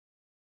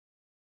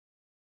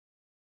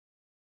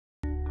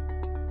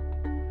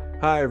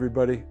Hi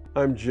everybody,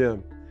 I'm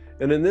Jim,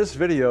 and in this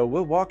video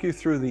we'll walk you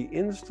through the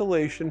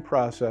installation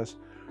process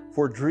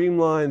for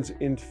DreamLine's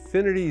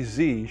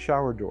Infinity-Z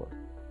Shower Door.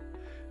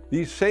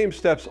 These same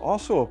steps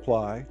also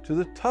apply to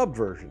the tub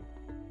version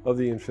of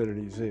the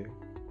Infinity-Z.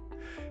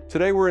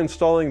 Today we're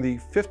installing the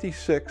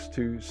 56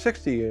 to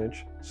 60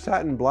 inch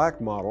satin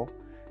black model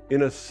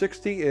in a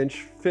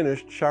 60-inch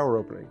finished shower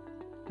opening.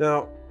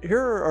 Now,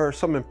 here are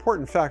some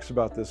important facts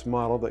about this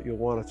model that you'll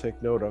want to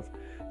take note of.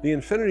 The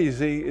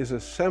Infinity-Z is a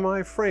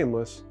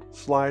semi-frameless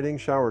sliding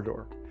shower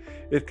door.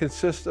 It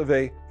consists of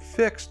a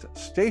fixed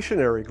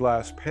stationary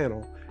glass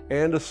panel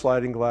and a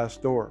sliding glass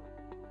door.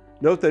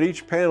 Note that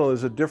each panel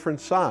is a different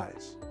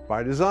size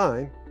by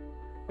design,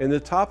 and the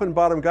top and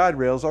bottom guide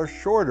rails are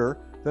shorter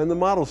than the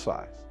model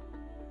size.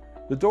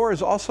 The door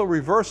is also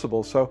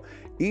reversible, so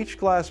each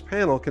glass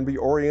panel can be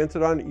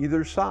oriented on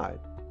either side,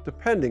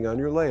 depending on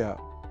your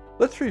layout.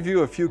 Let's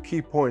review a few key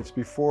points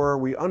before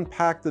we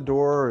unpack the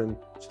door and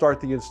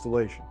start the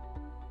installation.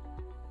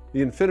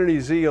 The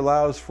Infinity-Z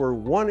allows for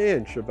 1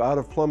 inch of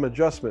out-of-plumb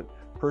adjustment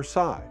per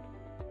side.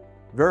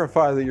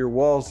 Verify that your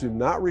walls do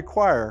not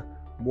require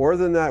more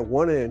than that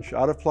 1 inch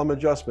out-of-plumb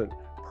adjustment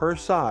per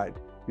side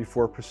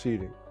before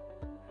proceeding.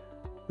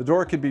 The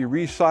door can be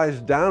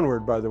resized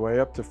downward, by the way,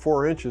 up to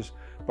 4 inches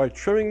by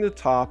trimming the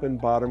top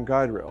and bottom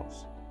guide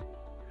rails.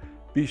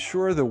 Be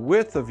sure the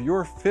width of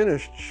your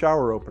finished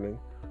shower opening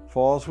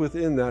falls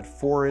within that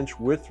 4-inch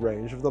width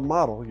range of the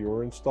model you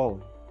are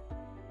installing.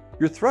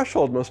 Your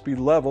threshold must be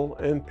level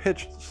and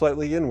pitched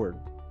slightly inward.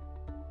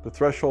 The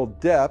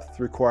threshold depth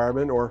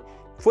requirement or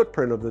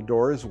footprint of the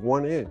door is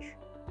 1 inch.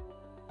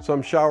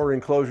 Some shower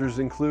enclosures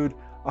include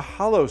a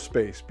hollow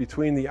space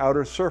between the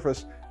outer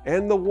surface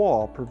and the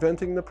wall,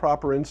 preventing the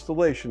proper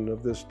installation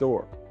of this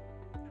door.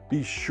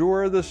 Be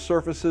sure the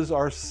surfaces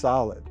are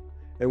solid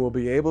and will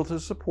be able to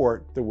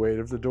support the weight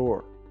of the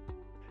door.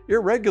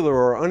 Irregular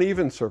or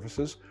uneven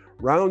surfaces,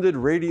 rounded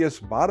radius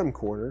bottom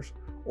corners,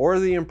 or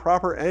the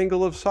improper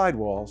angle of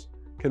sidewalls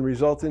can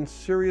result in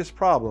serious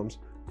problems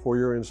for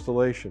your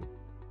installation.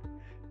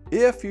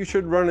 If you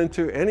should run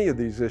into any of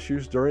these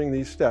issues during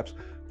these steps,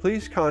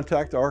 please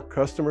contact our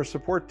customer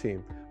support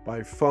team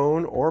by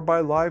phone or by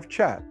live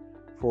chat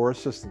for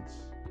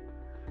assistance.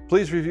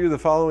 Please review the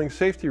following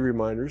safety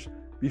reminders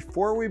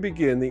before we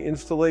begin the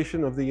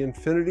installation of the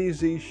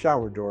Infinity-Z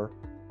Shower Door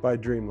by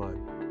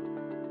DreamLine.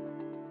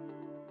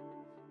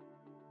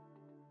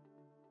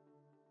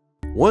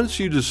 Once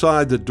you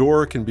decide the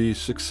door can be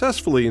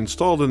successfully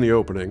installed in the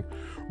opening,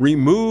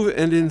 remove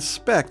and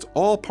inspect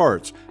all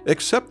parts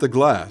except the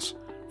glass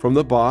from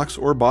the box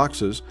or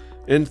boxes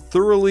and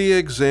thoroughly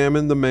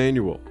examine the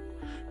manual.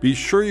 Be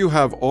sure you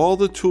have all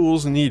the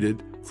tools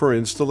needed for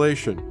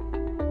installation.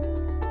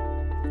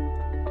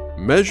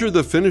 Measure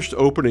the finished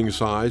opening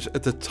size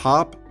at the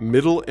top,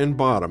 middle, and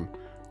bottom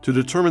to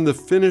determine the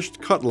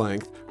finished cut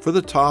length for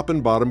the top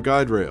and bottom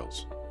guide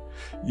rails.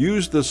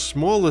 Use the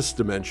smallest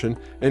dimension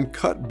and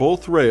cut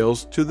both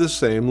rails to the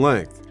same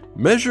length.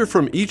 Measure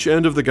from each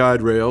end of the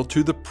guide rail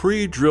to the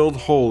pre-drilled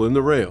hole in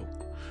the rail.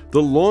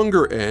 The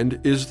longer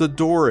end is the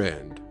door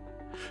end.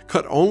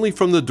 Cut only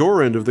from the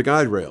door end of the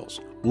guide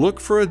rails. Look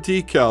for a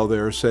decal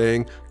there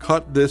saying,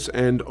 "Cut this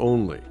end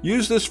only."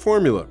 Use this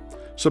formula.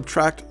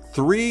 Subtract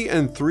 3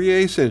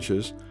 3/8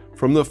 inches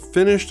from the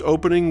finished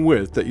opening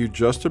width that you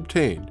just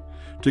obtained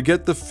to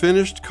get the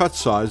finished cut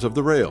size of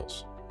the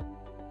rails.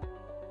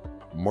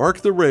 Mark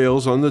the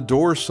rails on the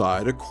door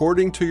side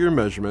according to your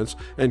measurements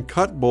and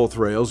cut both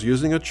rails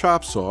using a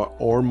chop saw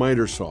or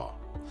miter saw.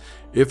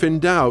 If in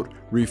doubt,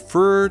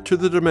 refer to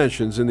the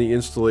dimensions in the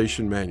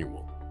installation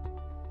manual.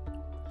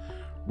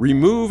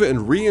 Remove and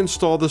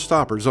reinstall the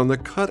stoppers on the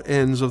cut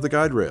ends of the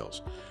guide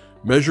rails.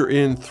 Measure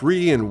in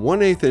 3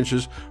 1/8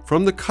 inches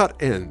from the cut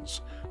ends.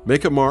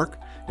 Make a mark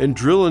and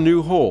drill a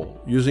new hole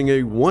using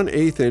a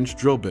 1/8 inch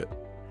drill bit.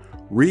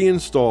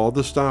 Reinstall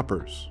the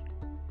stoppers.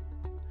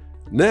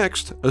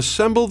 Next,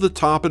 assemble the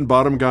top and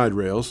bottom guide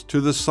rails to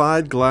the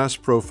side glass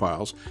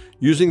profiles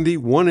using the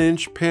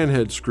 1-inch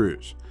panhead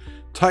screws,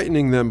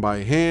 tightening them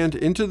by hand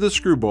into the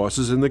screw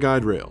bosses in the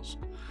guide rails.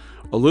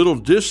 A little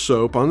dish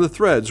soap on the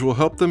threads will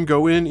help them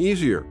go in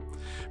easier.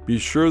 Be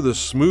sure the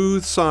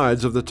smooth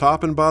sides of the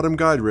top and bottom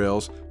guide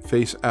rails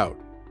face out.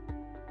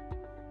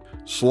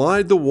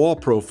 Slide the wall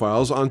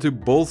profiles onto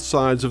both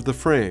sides of the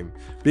frame,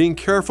 being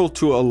careful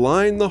to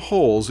align the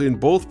holes in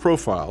both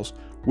profiles,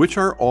 which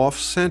are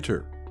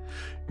off-center.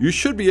 You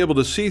should be able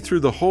to see through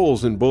the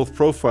holes in both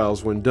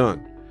profiles when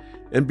done,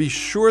 and be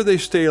sure they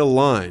stay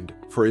aligned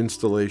for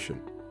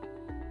installation.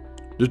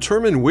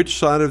 Determine which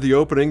side of the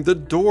opening the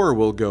door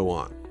will go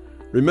on,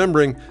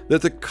 remembering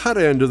that the cut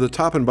end of the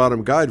top and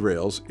bottom guide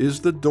rails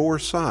is the door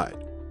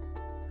side.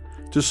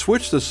 To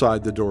switch the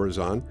side the door is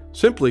on,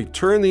 simply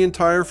turn the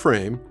entire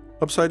frame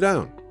upside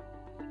down.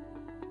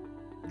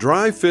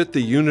 Dry fit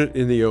the unit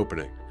in the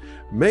opening.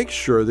 Make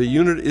sure the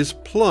unit is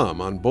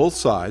plumb on both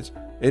sides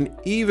and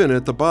even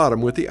at the bottom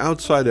with the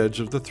outside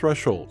edge of the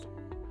threshold.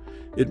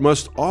 It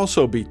must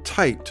also be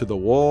tight to the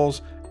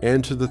walls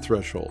and to the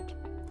threshold.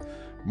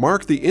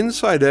 Mark the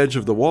inside edge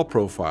of the wall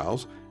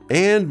profiles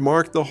and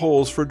mark the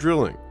holes for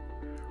drilling.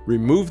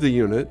 Remove the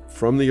unit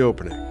from the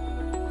opening.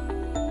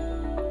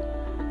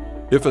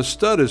 If a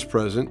stud is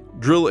present,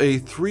 drill a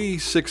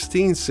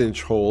 3/16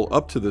 inch hole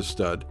up to the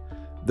stud,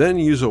 then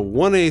use a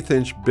 1/8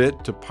 inch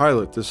bit to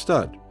pilot the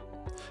stud.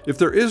 If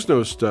there is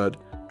no stud,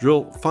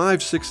 drill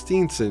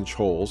 5/16 inch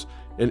holes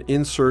and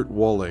insert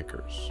wall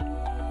anchors.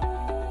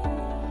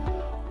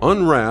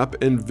 Unwrap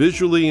and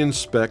visually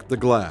inspect the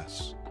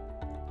glass.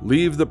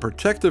 Leave the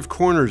protective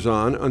corners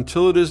on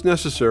until it is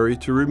necessary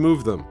to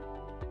remove them.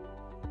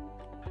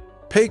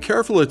 Pay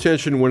careful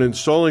attention when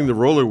installing the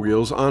roller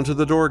wheels onto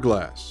the door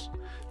glass.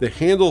 The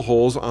handle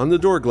holes on the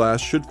door glass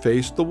should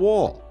face the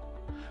wall.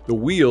 The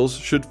wheels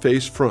should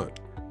face front,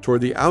 toward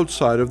the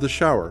outside of the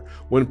shower,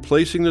 when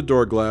placing the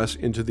door glass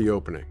into the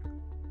opening.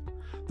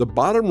 The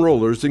bottom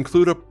rollers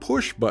include a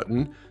push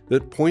button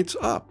that points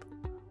up.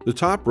 The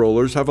top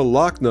rollers have a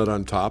lock nut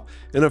on top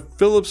and a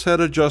Phillips head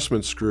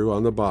adjustment screw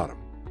on the bottom.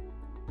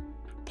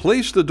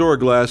 Place the door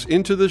glass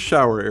into the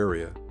shower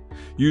area.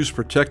 Use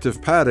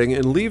protective padding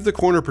and leave the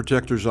corner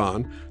protectors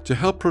on to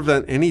help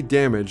prevent any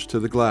damage to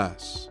the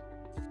glass.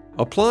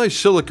 Apply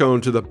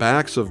silicone to the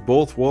backs of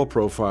both wall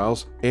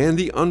profiles and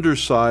the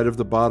underside of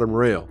the bottom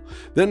rail.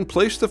 Then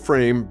place the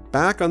frame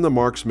back on the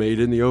marks made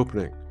in the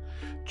opening.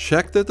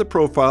 Check that the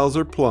profiles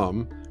are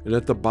plumb and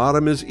that the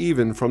bottom is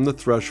even from the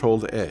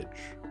threshold edge.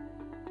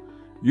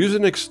 Use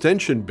an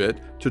extension bit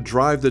to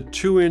drive the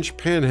 2-inch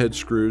panhead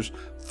screws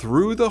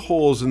through the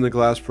holes in the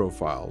glass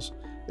profiles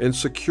and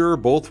secure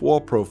both wall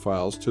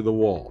profiles to the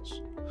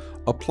walls.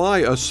 Apply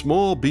a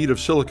small bead of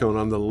silicone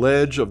on the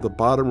ledge of the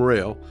bottom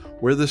rail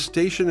where the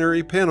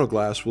stationary panel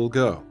glass will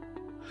go.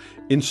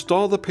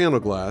 Install the panel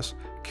glass,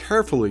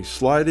 carefully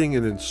sliding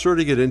and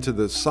inserting it into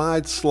the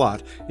side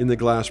slot in the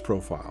glass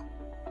profile.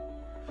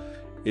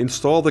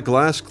 Install the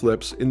glass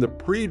clips in the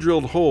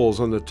pre-drilled holes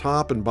on the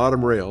top and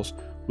bottom rails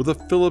with a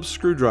Phillips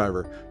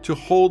screwdriver to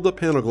hold the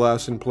panel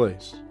glass in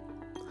place.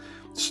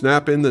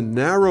 Snap in the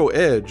narrow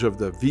edge of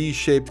the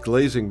V-shaped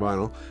glazing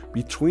vinyl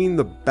between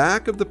the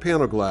back of the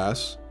panel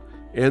glass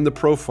and the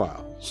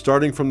profile,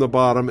 starting from the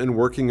bottom and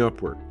working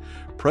upward.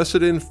 Press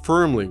it in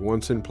firmly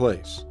once in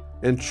place,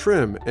 and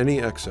trim any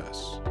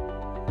excess.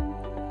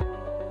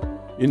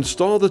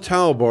 Install the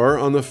towel bar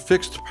on the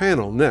fixed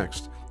panel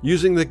next,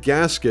 using the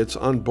gaskets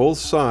on both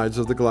sides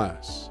of the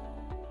glass.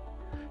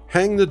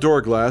 Hang the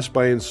door glass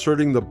by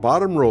inserting the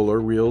bottom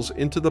roller wheels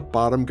into the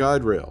bottom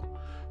guide rail.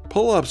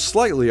 Pull up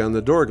slightly on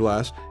the door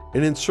glass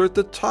and insert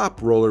the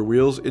top roller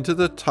wheels into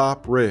the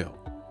top rail.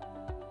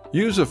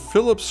 Use a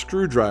Phillips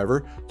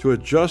screwdriver to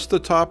adjust the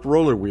top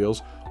roller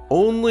wheels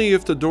only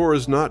if the door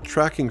is not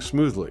tracking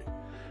smoothly.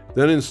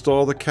 Then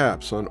install the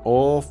caps on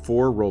all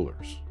 4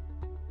 rollers.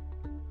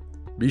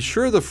 Be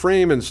sure the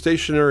frame and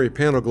stationary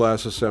panel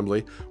glass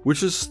assembly,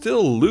 which is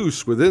still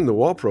loose within the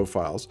wall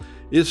profiles,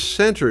 is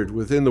centered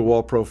within the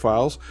wall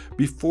profiles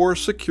before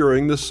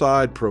securing the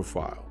side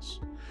profiles.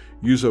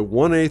 Use a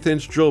 1/8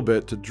 inch drill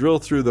bit to drill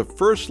through the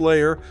first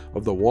layer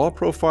of the wall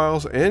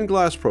profiles and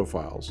glass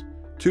profiles,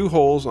 2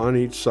 holes on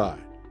each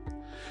side.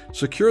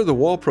 Secure the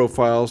wall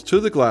profiles to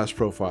the glass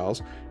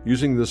profiles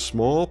using the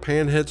small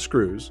panhead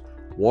screws,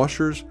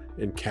 washers,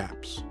 and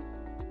caps.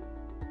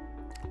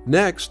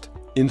 Next,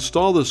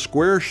 install the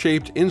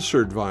square-shaped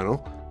insert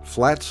vinyl,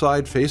 flat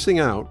side facing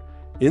out,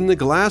 in the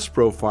glass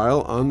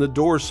profile on the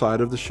door side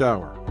of the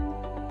shower.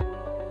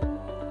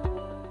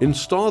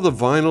 Install the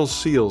vinyl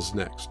seals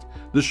next.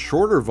 The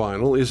shorter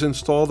vinyl is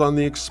installed on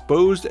the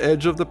exposed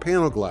edge of the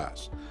panel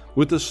glass,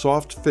 with the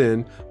soft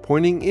fin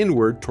pointing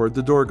inward toward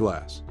the door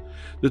glass.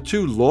 The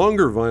 2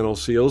 longer vinyl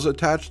seals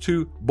attach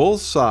to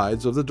both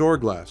sides of the door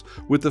glass,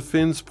 with the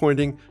fins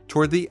pointing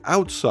toward the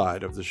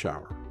outside of the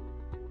shower.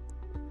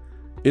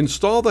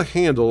 Install the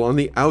handle on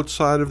the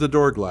outside of the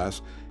door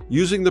glass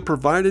using the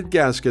provided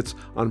gaskets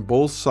on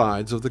both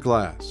sides of the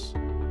glass.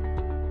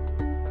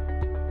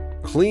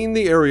 Clean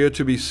the area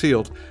to be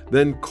sealed,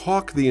 then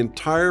caulk the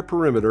entire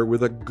perimeter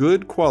with a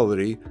good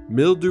quality,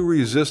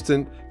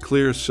 mildew-resistant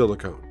clear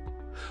silicone.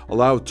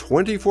 Allow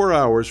 24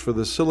 hours for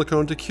the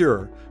silicone to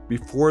cure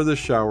before the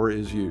shower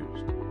is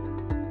used.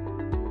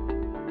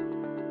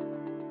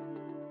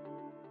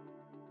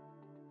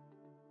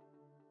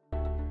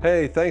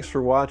 Hey, thanks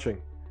for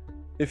watching.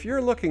 If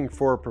you're looking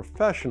for a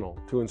professional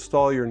to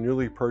install your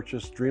newly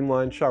purchased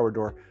DreamLine shower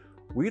door,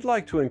 we'd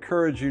like to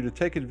encourage you to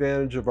take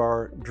advantage of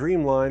our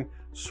DreamLine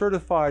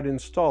Certified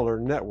Installer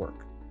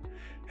network.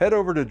 Head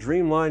over to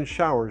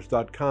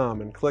DreamLineShowers.com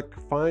and click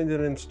Find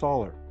an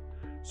Installer.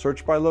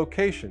 Search by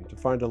location to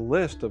find a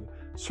list of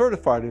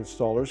certified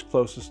installers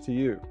closest to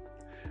you.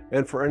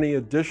 And for any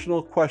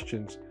additional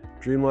questions,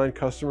 DreamLine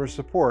customer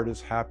support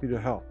is happy to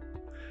help.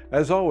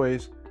 As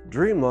always,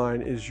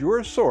 DreamLine is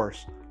your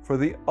source for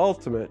the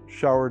ultimate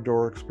shower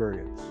door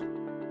experience.